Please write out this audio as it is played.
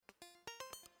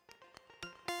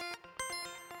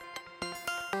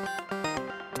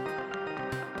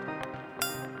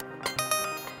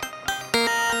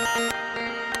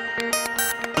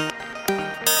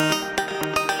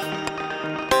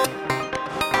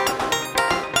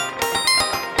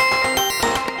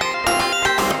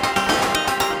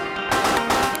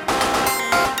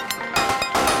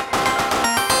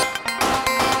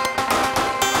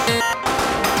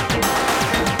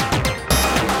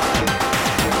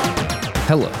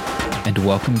Hello, and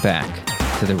welcome back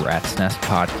to the Rat's Nest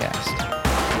Podcast.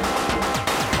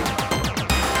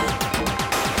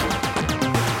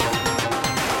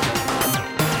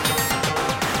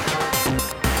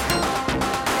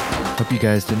 Hope you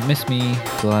guys didn't miss me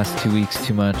the last 2 weeks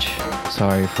too much.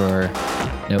 Sorry for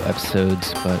no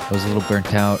episodes, but I was a little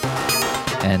burnt out.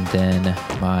 And then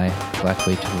my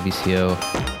Blackway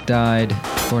VCO died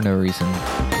for no reason.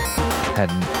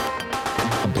 Hadn't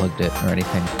unplugged it or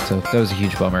anything. So that was a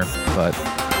huge bummer, but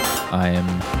I am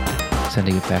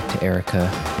sending it back to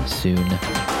Erica soon.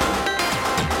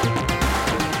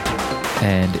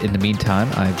 And in the meantime,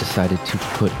 I've decided to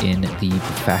put in the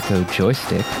Befaco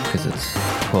Joystick because it's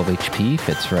 12 HP,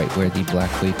 fits right where the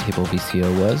Blackway Table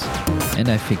VCO was. And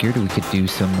I figured we could do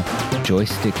some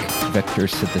joystick vector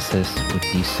synthesis with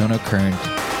the Sonocurrent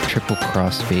triple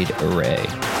crossfade array.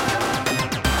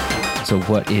 So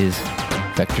what is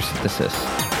vector synthesis?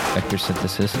 Vector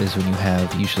synthesis is when you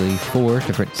have usually 4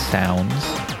 different sounds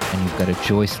and you've got a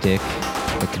joystick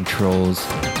that controls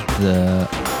the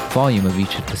volume of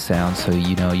each of the sounds. So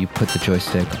you put the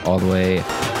joystick all the way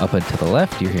up and to the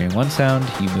left, you're hearing one sound.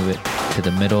 You move it to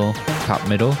the middle, top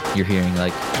middle, you're hearing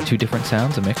like 2 different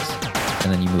sounds, a mix.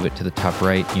 And then you move it to the top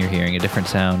right, and you're hearing a different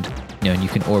sound. And you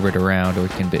can orbit around, or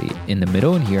it can be in the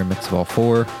middle and hear a mix of all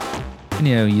 4. And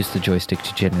use the joystick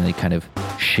to generally kind of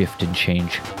shift and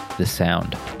change the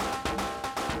sound.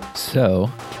 So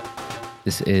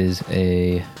this is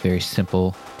a very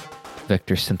simple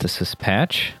vector synthesis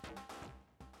patch.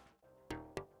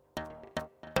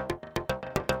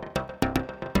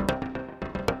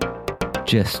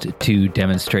 Just to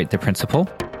demonstrate the principle,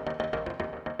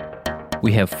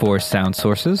 we have 4 sound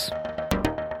sources.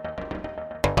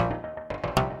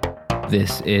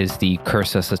 This is the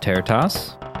Cursus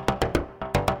Ateritas.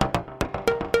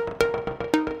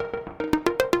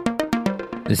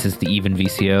 This is the even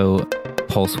VCO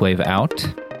pulse wave out.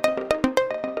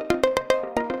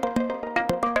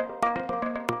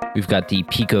 We've got the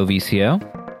Pico VCO.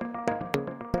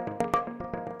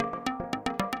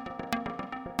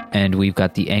 And we've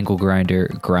got the angle grinder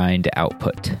grind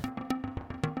output.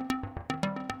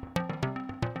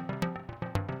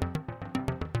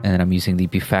 And then I'm using the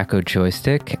Befaco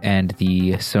joystick and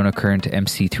the Sonocurrent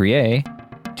MC3A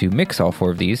to mix all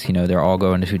 4 of these. They're all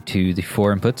going to the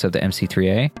 4 inputs of the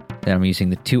MC3A. Then I'm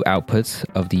using the 2 outputs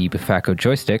of the Befaco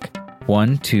joystick.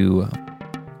 One to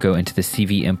go into the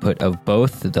CV input of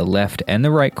both the left and the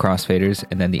right crossfaders,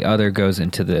 and then the other goes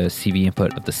into the CV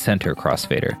input of the center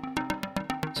crossfader.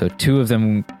 So 2 of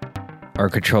them are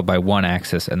controlled by one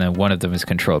axis, and then one of them is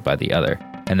controlled by the other.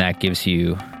 And that gives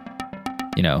you,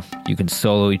 you can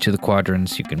solo each of the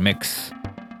quadrants, you can mix,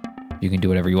 you can do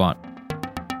whatever you want.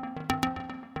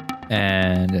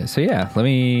 And so let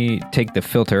me take the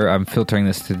filter. I'm filtering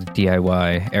this to the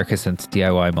DIY, Erica Sense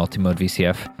DIY multimode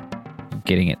VCF. I'm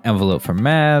getting an envelope from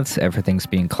Maths. Everything's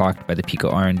being clocked by the Pico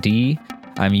R&D.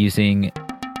 I'm using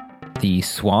the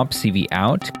Swamp CV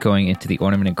out going into the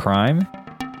Ornament and Crime,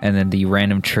 and then the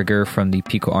random trigger from the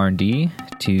Pico R&D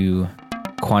to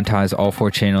quantize all 4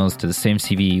 channels to the same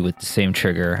CV with the same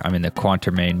trigger. I'm in the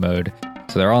Quantermain mode.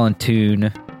 So they're all in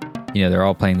tune. They're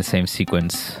all playing the same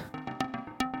sequence.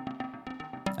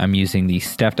 I'm using the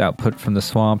stepped output from the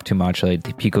Swamp to modulate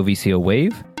the Pico VCO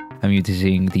wave. I'm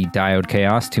using the Diode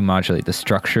Chaos to modulate the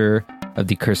structure of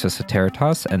the Cursus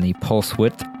Ateritas and the pulse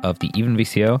width of the even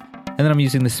VCO. And then I'm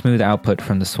using the smooth output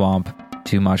from the Swamp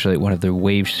to modulate one of the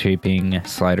wave shaping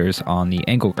sliders on the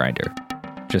angle grinder,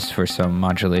 just for some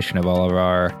modulation of all of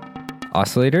our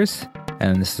oscillators.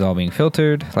 And this is all being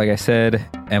filtered. Like I said,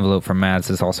 envelope from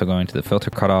Mads is also going to the filter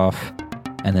cutoff,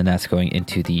 and then that's going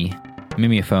into the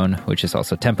Mimeophone, which is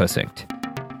also tempo synced.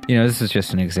 This is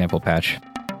just an example patch.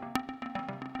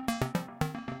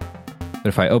 But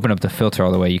if I open up the filter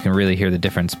all the way, you can really hear the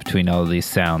difference between all of these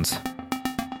sounds.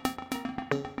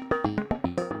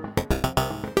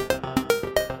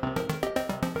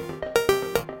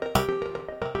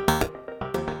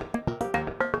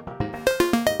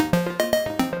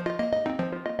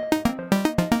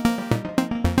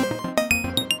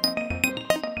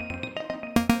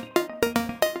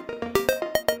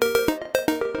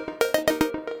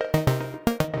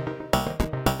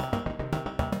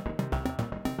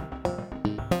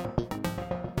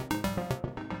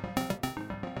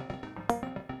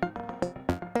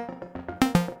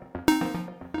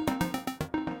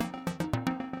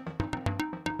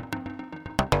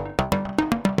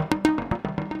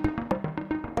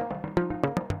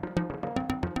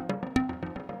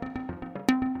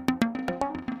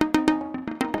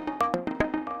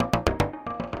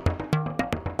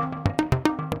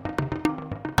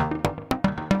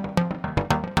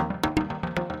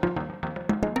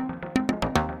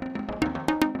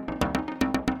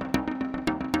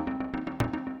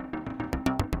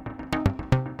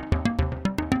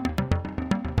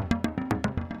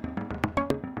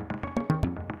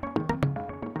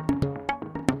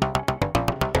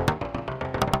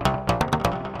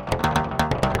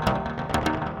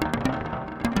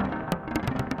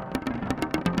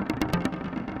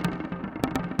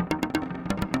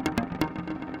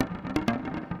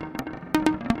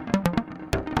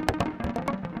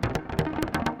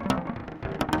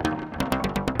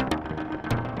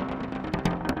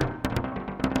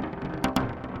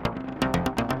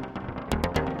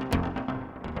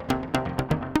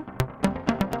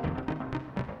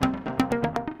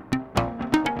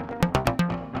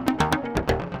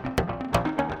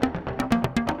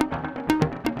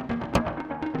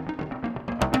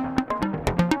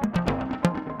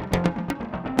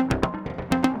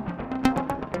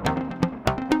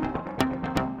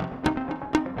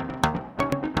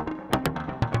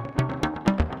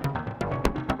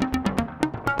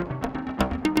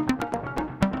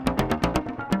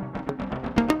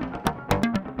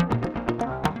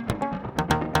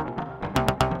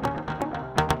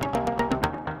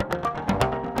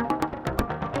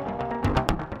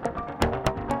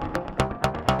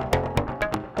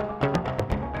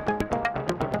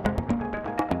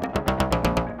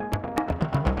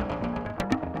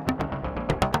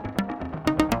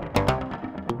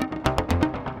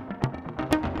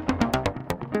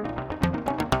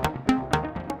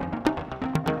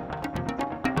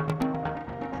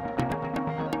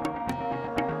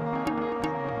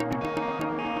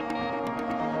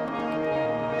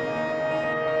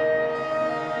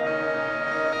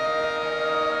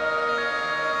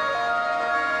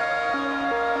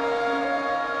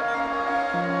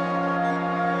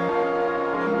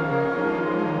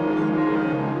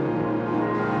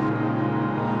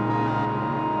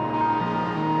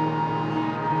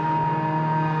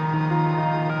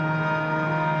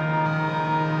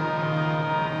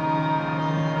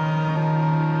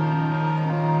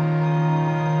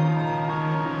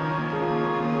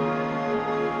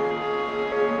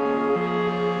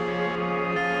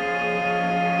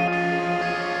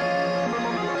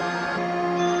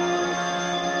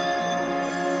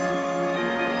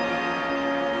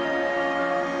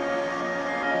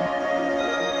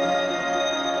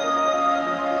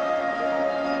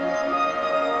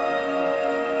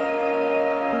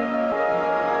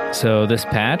 So this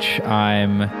patch,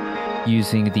 I'm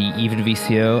using the even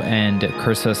VCO and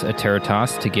Cursus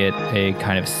Ateritas to get a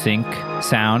kind of sync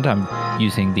sound. I'm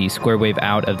using the square wave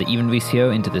out of the even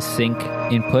VCO into the sync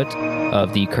input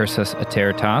of the Cursus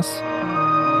Ateritas.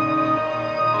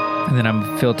 And then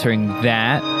I'm filtering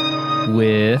that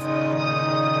with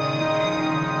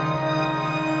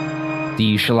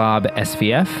the Schlab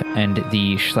SVF and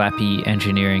the Schlappy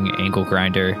Engineering Angle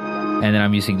Grinder. And then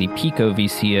I'm using the Pico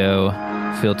VCO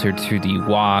filtered through the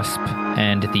Wasp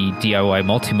and the DIY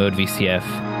Multimode VCF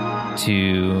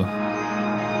to,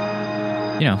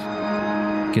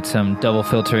 get some double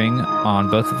filtering on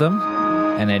both of them.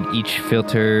 And then each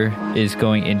filter is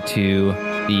going into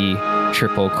the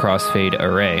triple crossfade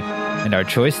array. And our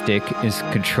joystick is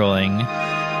controlling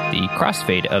the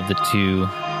crossfade of the two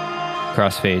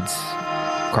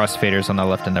crossfaders on the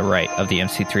left and the right of the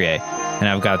MC3A. And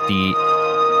I've got the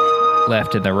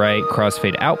left and the right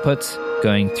crossfade outputs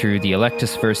going through the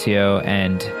Electus Versio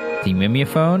and the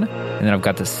Mimeophone. And then I've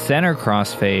got the center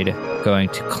crossfade going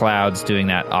to Clouds doing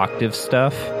that octave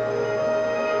stuff.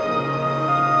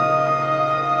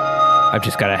 I've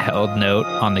just got a held note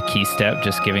on the key step,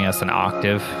 just giving us an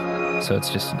octave. So it's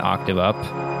just an octave up.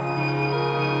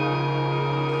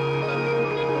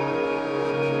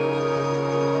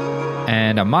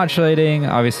 And I'm modulating,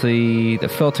 obviously, the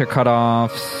filter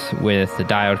cutoffs with the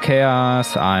diode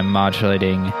chaos. I'm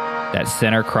modulating that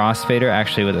center crossfader,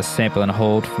 actually with a sample and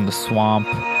hold from the Swamp.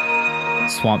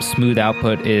 Swamp smooth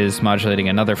output is modulating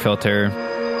another filter.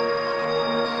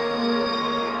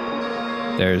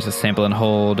 There's a sample and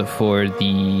hold for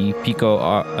the Pico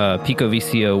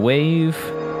VCO wave.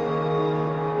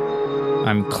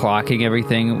 I'm clocking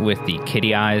everything with the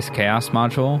Kitty Eyes Chaos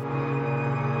module.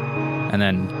 And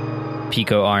then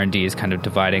Pico R&D is kind of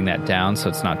dividing that down so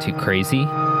it's not too crazy.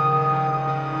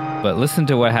 But listen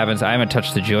to what happens. I haven't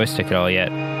touched the joystick at all yet.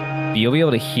 But you'll be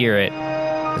able to hear it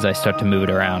as I start to move it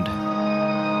around.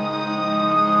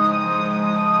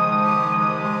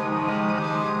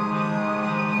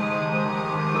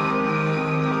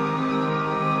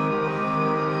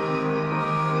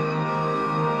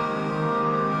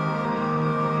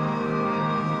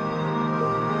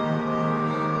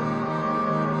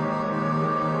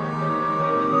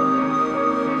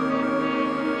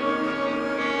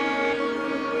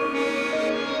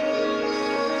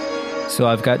 So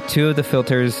I've got two of the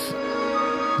filters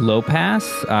low pass.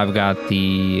 I've got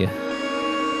the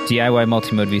DIY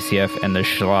Multimode VCF and the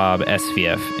Schlab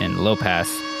SVF in low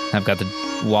pass. I've got the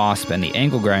Wasp and the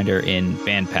Angle Grinder in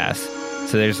band pass.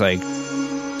 So there's like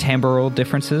timbral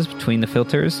differences between the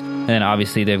filters. And then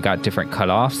obviously they've got different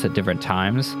cutoffs at different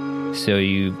times. So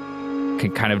you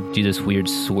can kind of do this weird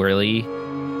swirly.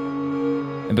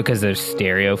 And because there's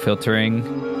stereo filtering,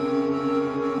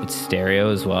 it's stereo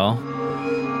as well.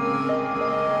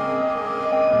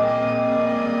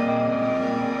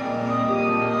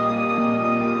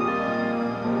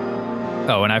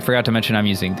 Oh, and I forgot to mention I'm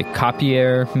using the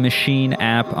Copier Machine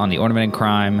app on the Ornament and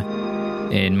Crime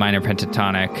in minor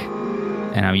pentatonic,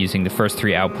 and I'm using the first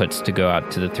three outputs to go out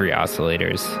to the three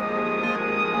oscillators.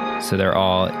 So they're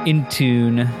all in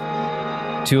tune.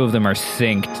 Two of them are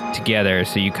synced together,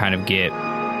 so you kind of get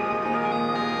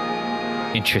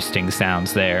interesting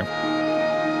sounds there.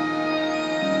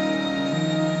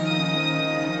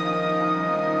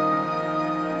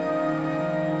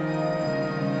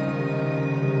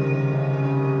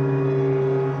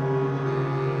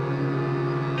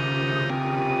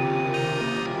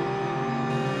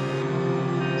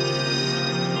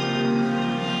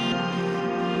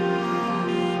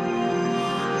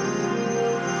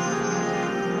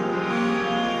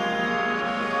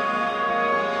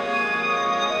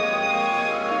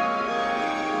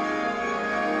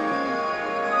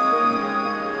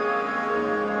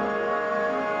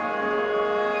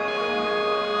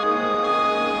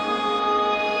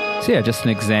 So yeah, just an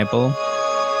example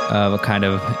of a kind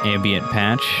of ambient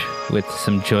patch with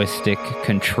some joystick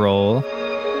control.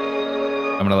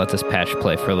 I'm going to let this patch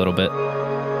play for a little bit.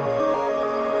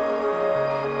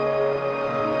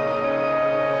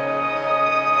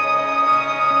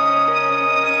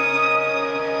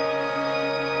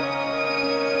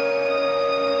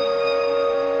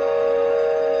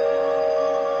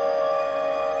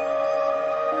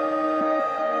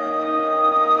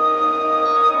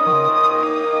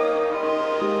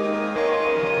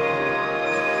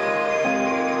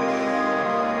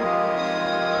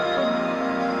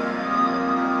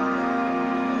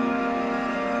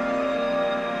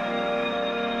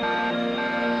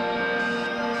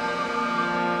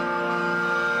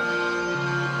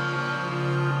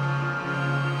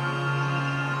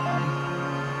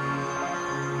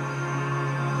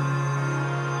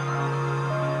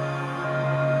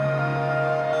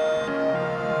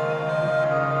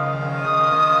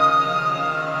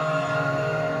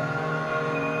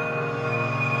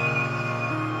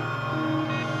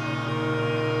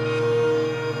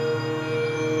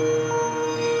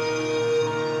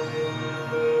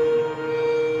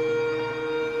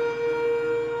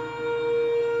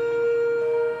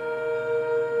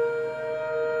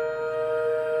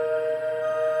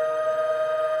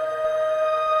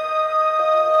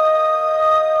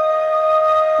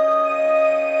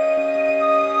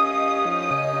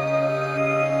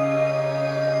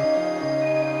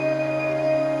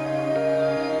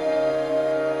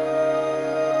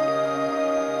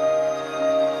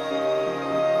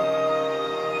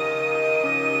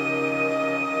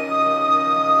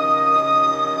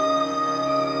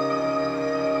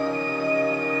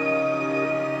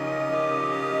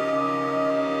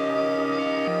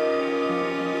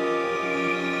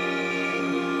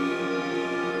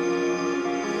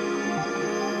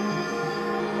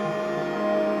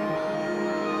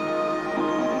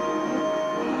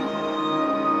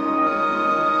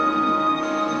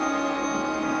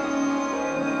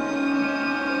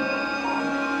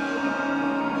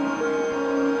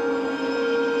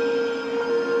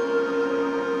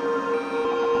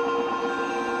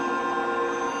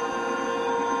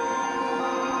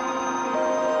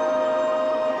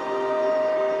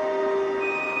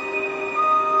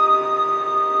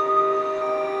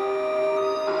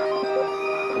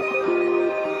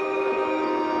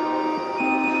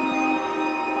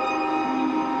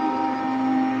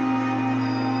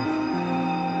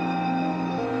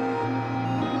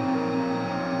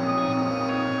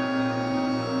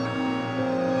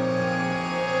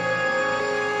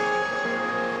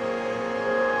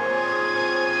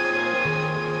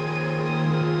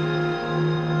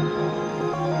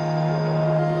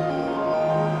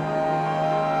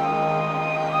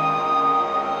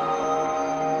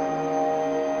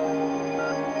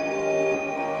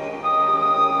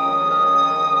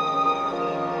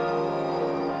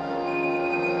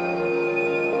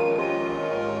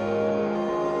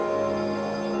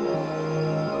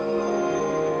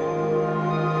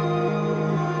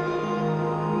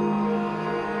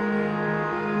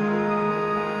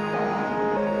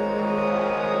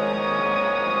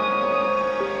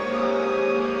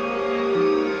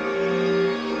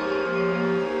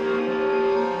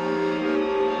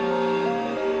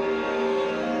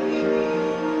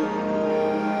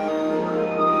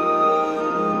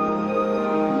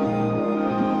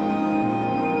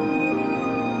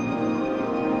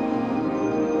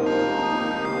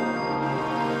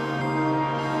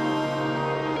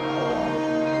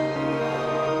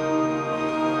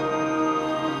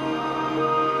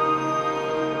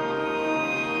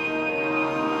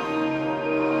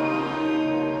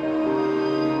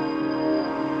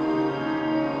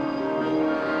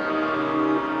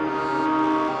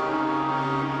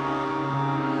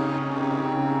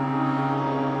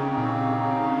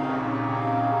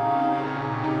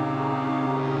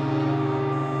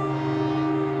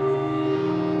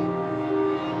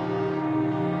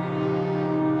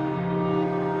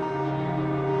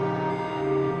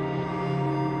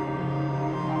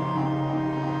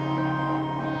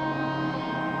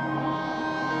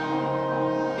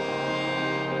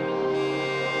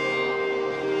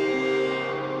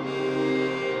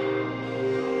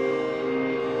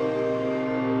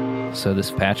 So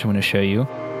this patch I'm going to show you,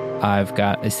 I've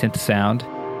got a synth sound,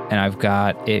 and I've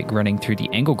got it running through the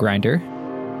angle grinder.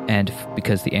 And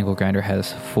because the angle grinder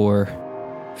has 4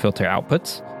 filter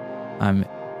outputs, I'm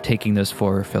taking those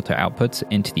 4 filter outputs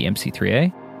into the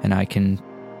MC3A, and I can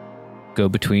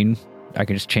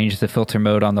just change the filter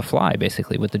mode on the fly,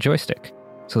 basically, with the joystick.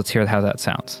 So let's hear how that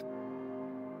sounds.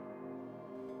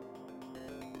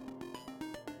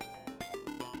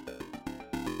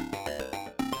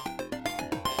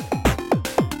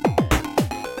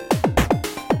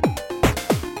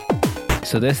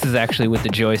 So this is actually with the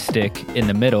joystick in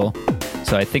the middle.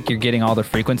 So I think you're getting all the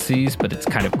frequencies, but it's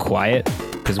kind of quiet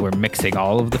because we're mixing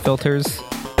all of the filters.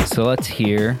 So let's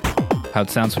hear how it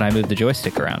sounds when I move the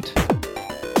joystick around.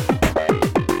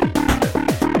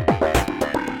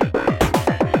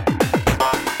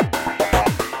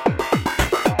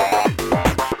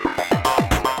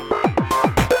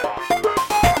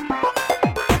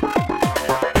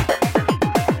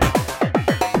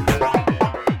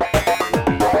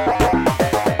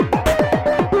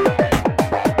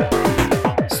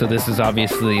 So this is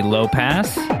obviously low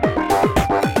pass.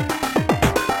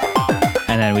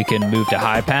 And then we can move to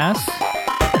high pass.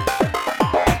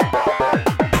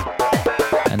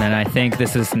 And then I think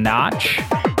this is notch.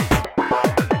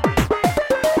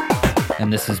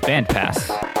 And this is band pass.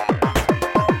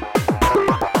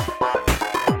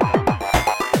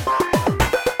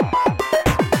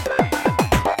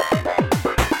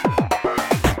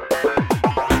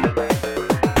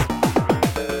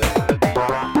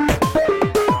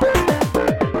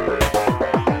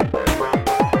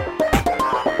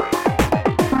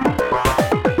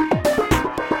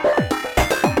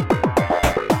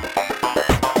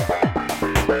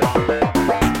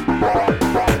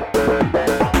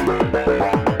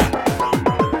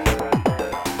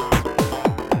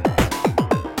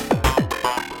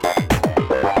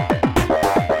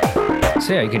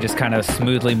 So yeah, you can just kind of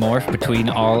smoothly morph between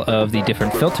all of the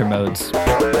different filter modes.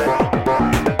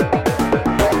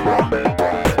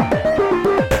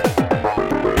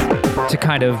 To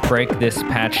kind of break this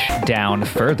patch down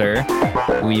further,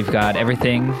 we've got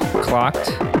everything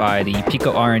clocked by the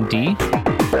Pico R&D.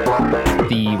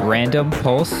 The random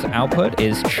pulse output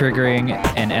is triggering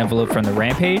an envelope from the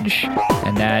rampage,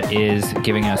 and that is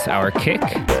giving us our kick.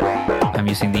 I'm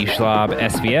using the Schwab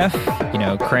SVF,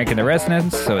 cranking the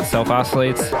resonance so it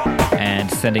self-oscillates, and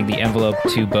sending the envelope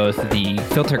to both the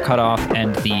filter cutoff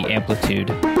and the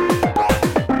amplitude.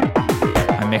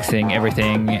 I'm mixing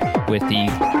everything with the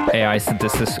AI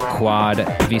Synthesis Quad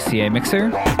VCA mixer.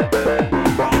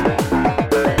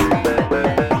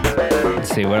 Let's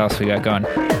see what else we got going.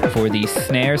 For the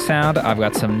snare sound, I've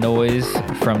got some noise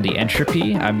from the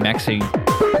entropy. I'm mixing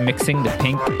the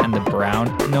pink and the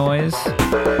brown noise,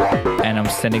 and I'm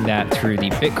sending that through the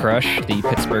Bit Crush, the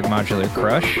Pittsburgh Modular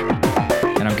Crush,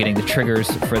 and I'm getting the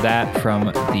triggers for that from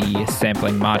the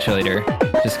sampling modulator.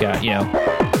 Just got,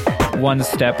 one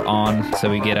step on, so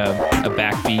we get a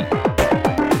backbeat.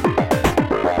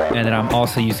 And then I'm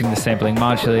also using the sampling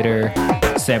modulator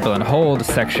sample and hold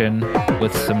section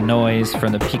with some noise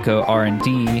from the Pico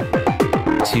R&D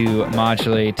to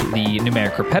modulate the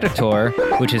numeric repetitor,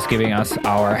 which is giving us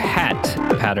our hat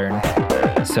pattern.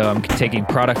 So I'm taking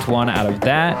product 1 out of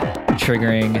that,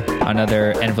 triggering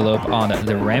another envelope on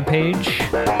the rampage,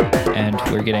 and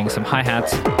we're getting some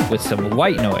hi-hats with some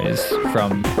white noise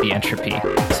from the entropy.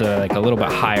 So like a little bit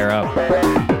higher up,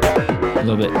 a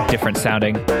little bit different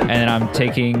sounding. And then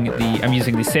I'm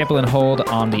using the sample and hold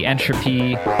on the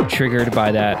entropy, triggered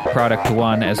by that product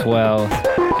 1 as well,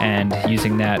 and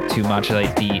using that to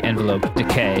modulate the envelope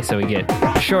decay. So we get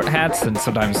short hats and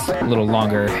sometimes a little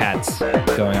longer hats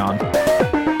going on.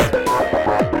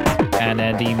 And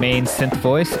then the main synth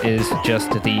voice is just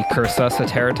the Cursus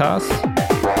Ateritas.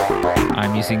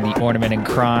 I'm using the Ornament and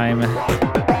Crime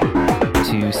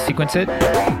to sequence it,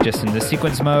 just in the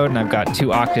sequence mode, and I've got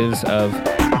 2 octaves of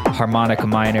harmonic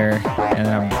minor, and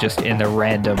I'm just in the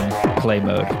random play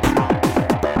mode.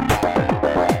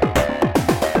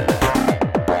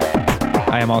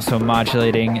 I am also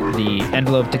modulating the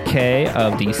envelope decay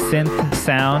of the synth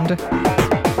sound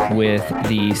with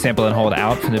the sample and hold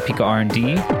out from the Pico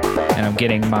R&D, and I'm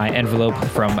getting my envelope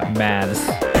from Maths.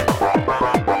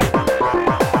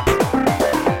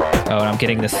 Oh, and I'm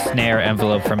getting the snare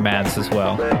envelope from Maths as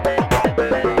well.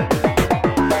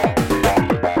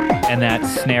 And that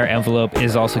snare envelope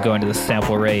is also going to the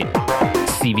sample rate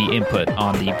CV input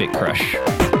on the Bit Crush.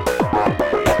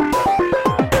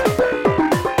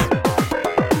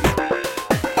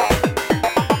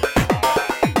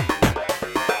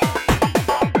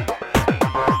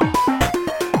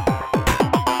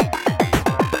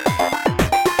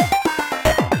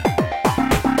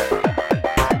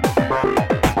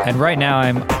 And right now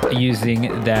I'm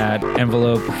using that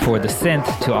envelope for the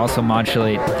synth to also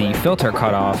modulate the filter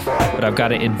cutoff, but I've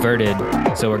got it inverted,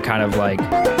 so we're kind of like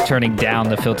turning down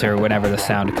the filter whenever the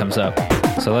sound comes up.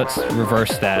 So let's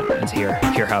reverse that and hear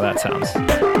how that sounds.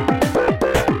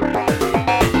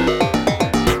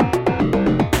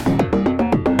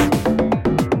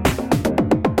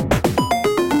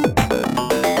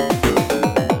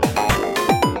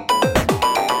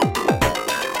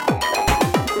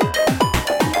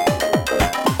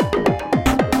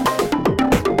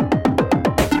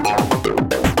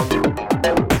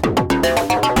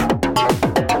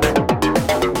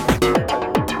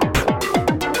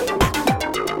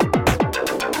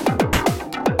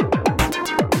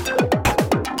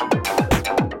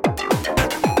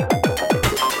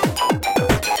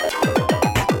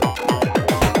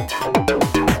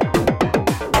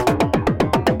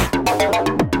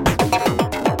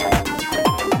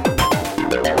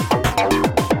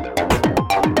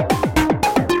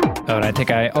 I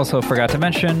think I also forgot to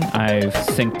mention, I've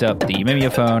synced up the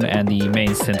Mimiophone, and the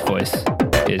main synth voice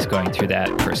is going through that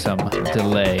for some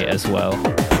delay as well.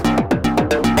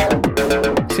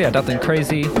 So yeah, nothing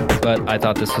crazy, but I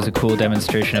thought this was a cool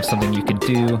demonstration of something you can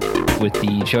do with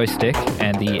the Joystick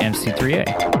and the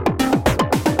MC3A.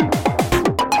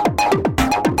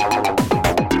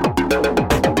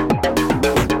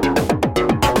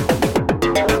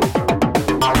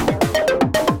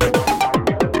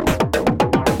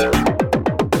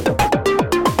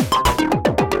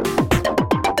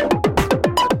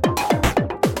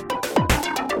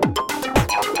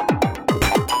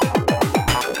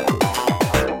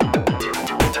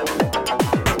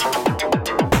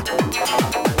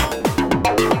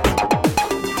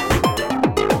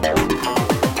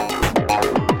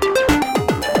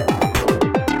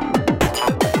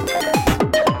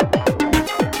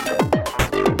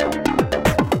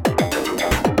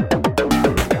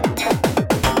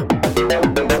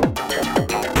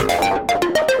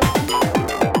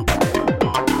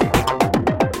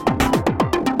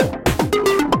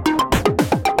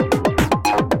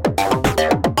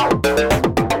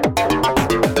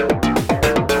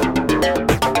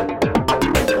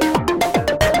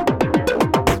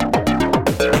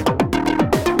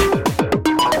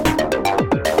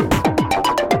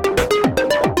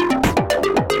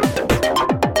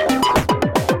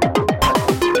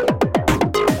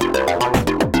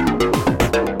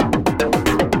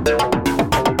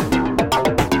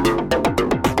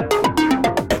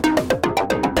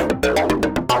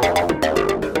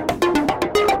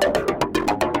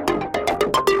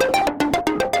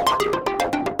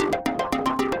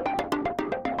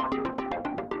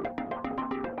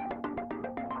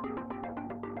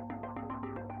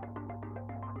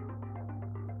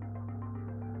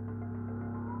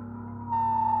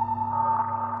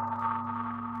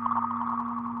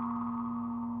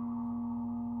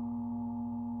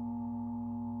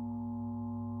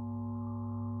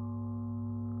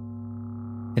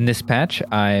 In this patch,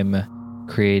 I'm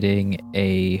creating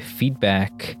a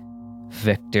feedback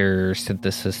vector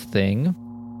synthesis thing.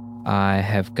 I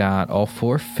have got all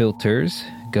 4 filters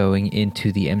going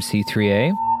into the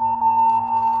MC3A.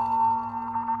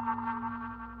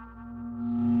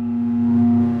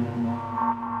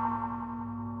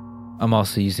 I'm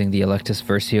also using the Electus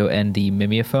Versio and the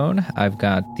Mimiophone. I've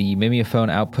got the Mimiophone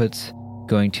outputs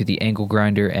going to the Angle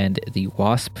Grinder and the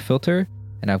Wasp filter,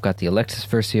 and I've got the Electus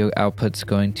Versio outputs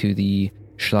going to the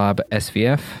Schlab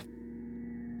SVF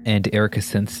and Erica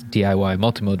Synth's DIY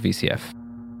Multimode VCF.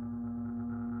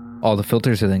 All the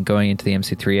filters are then going into the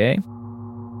MC3A.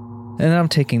 And then I'm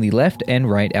taking the left and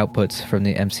right outputs from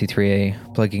the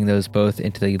MC3A, plugging those both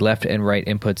into the left and right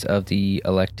inputs of the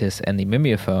Electus and the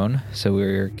Mimiophone, so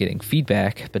we're getting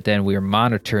feedback, but then we're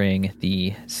monitoring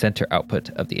the center output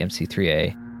of the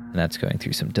MC3A, and that's going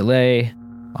through some delay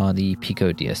on the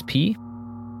Pico DSP.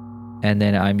 And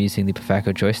then I'm using the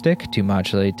Befaco joystick to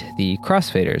modulate the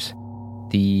crossfaders.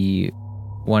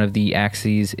 One of the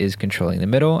axes is controlling the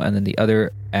middle, and then the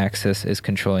other axis is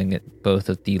controlling both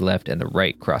of the left and the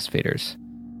right crossfaders.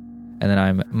 And then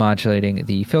I'm modulating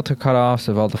the filter cutoffs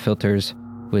of all the filters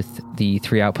with the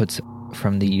 3 outputs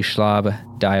from the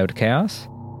Schlab Diode Chaos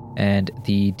and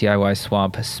the DIY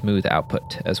Swamp Smooth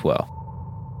output as well.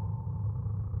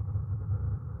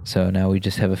 So now we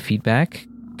just have a feedback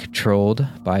controlled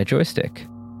by a joystick.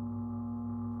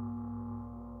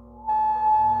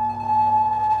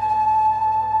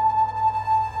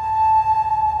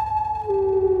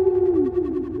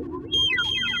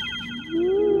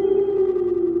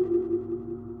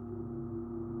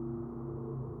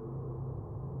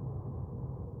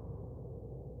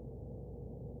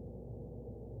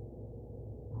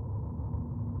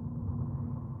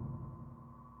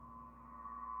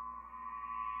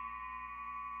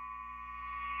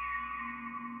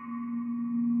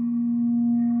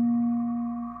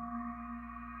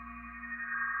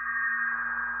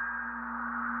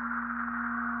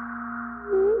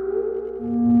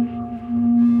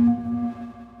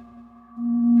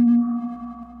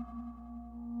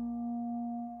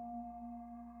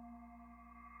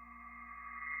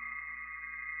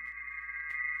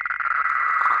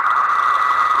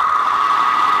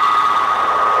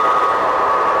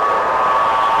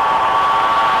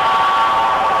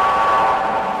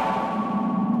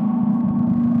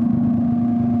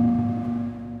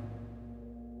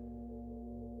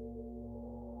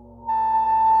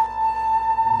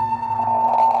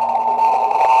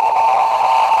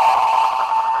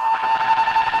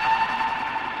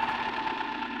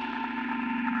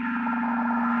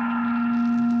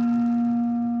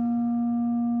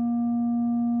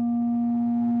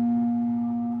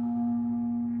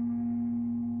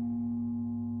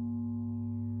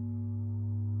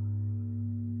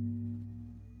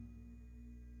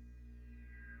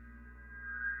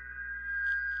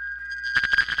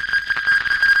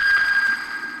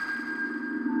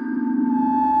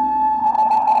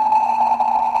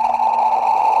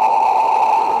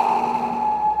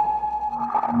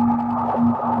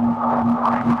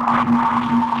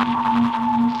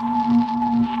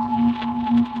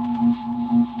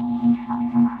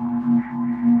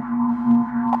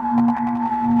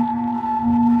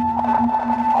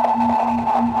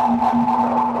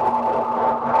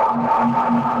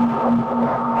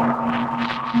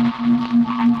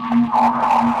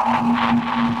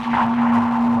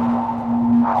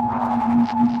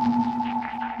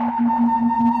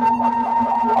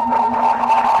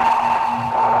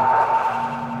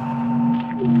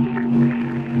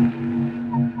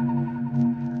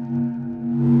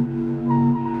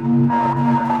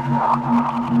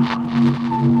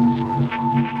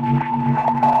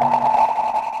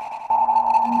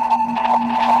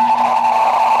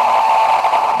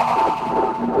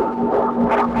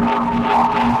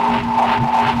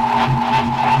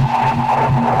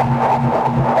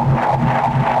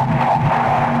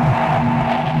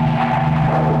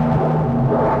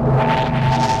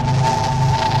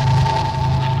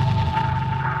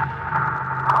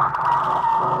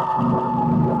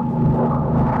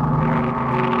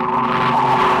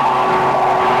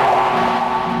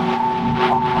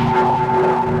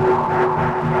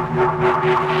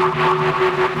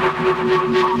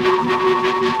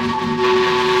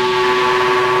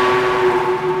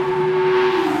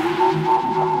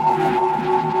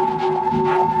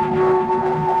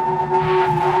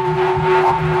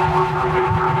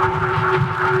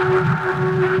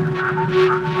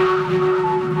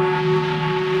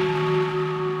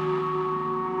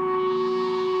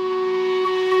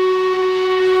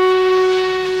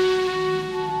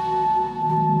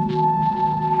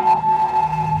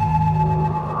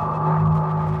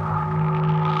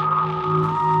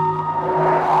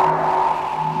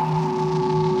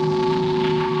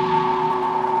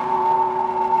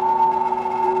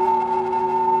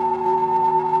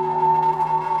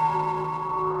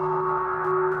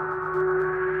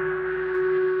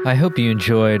 I hope you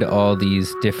enjoyed all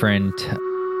these different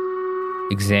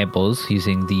examples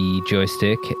using the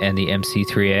Joystick and the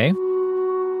MC3A.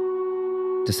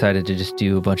 Decided to just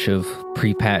do a bunch of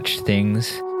pre-patched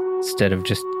things instead of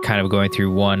just kind of going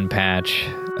through one patch.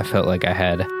 I felt like I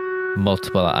had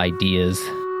multiple ideas,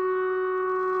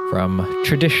 from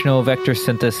traditional vector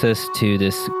synthesis to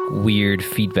this weird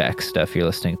feedback stuff you're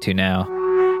listening to now.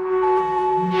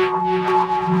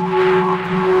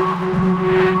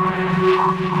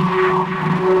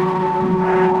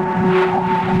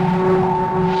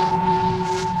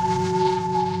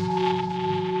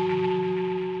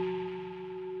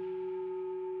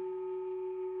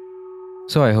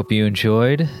 So I hope you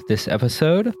enjoyed this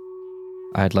episode.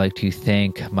 I'd like to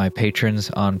thank my patrons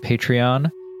on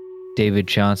Patreon: David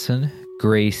Johnson,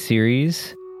 Gray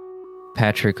Series,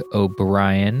 Patrick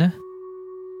O'Brien,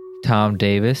 Tom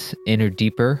Davis, Inner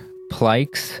Deeper,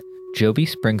 Plykes, Joby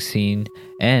Springsteen,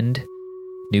 and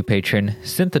new patron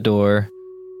Synthador.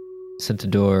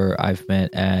 Synthador I've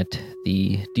met at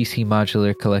the DC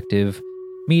Modular Collective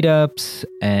meetups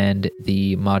and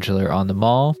the Modular on the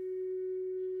Mall.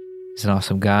 He's an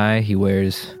awesome guy. He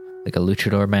wears like a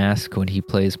luchador mask when he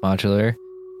plays Modular.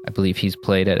 I believe he's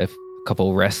played at a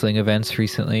couple wrestling events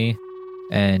recently,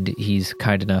 and he's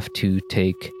kind enough to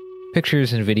take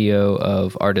pictures and video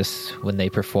of artists when they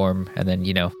perform and then,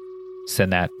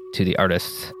 send that to the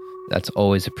artists. That's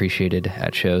always appreciated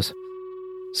at shows.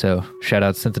 So shout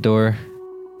out Synthador.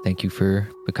 Thank you for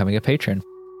becoming a patron.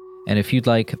 And if you'd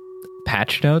like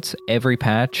patch notes, every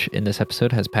patch in this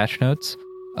episode has patch notes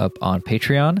up on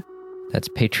Patreon. That's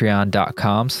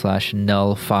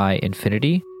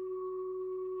patreon.com/nullphi-infinity.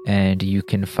 And you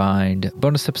can find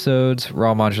bonus episodes,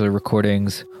 raw modular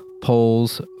recordings,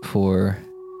 polls for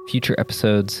future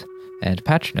episodes, and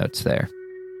patch notes there.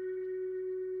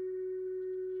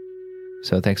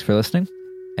 So thanks for listening,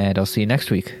 and I'll see you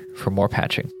next week for more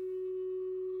patching.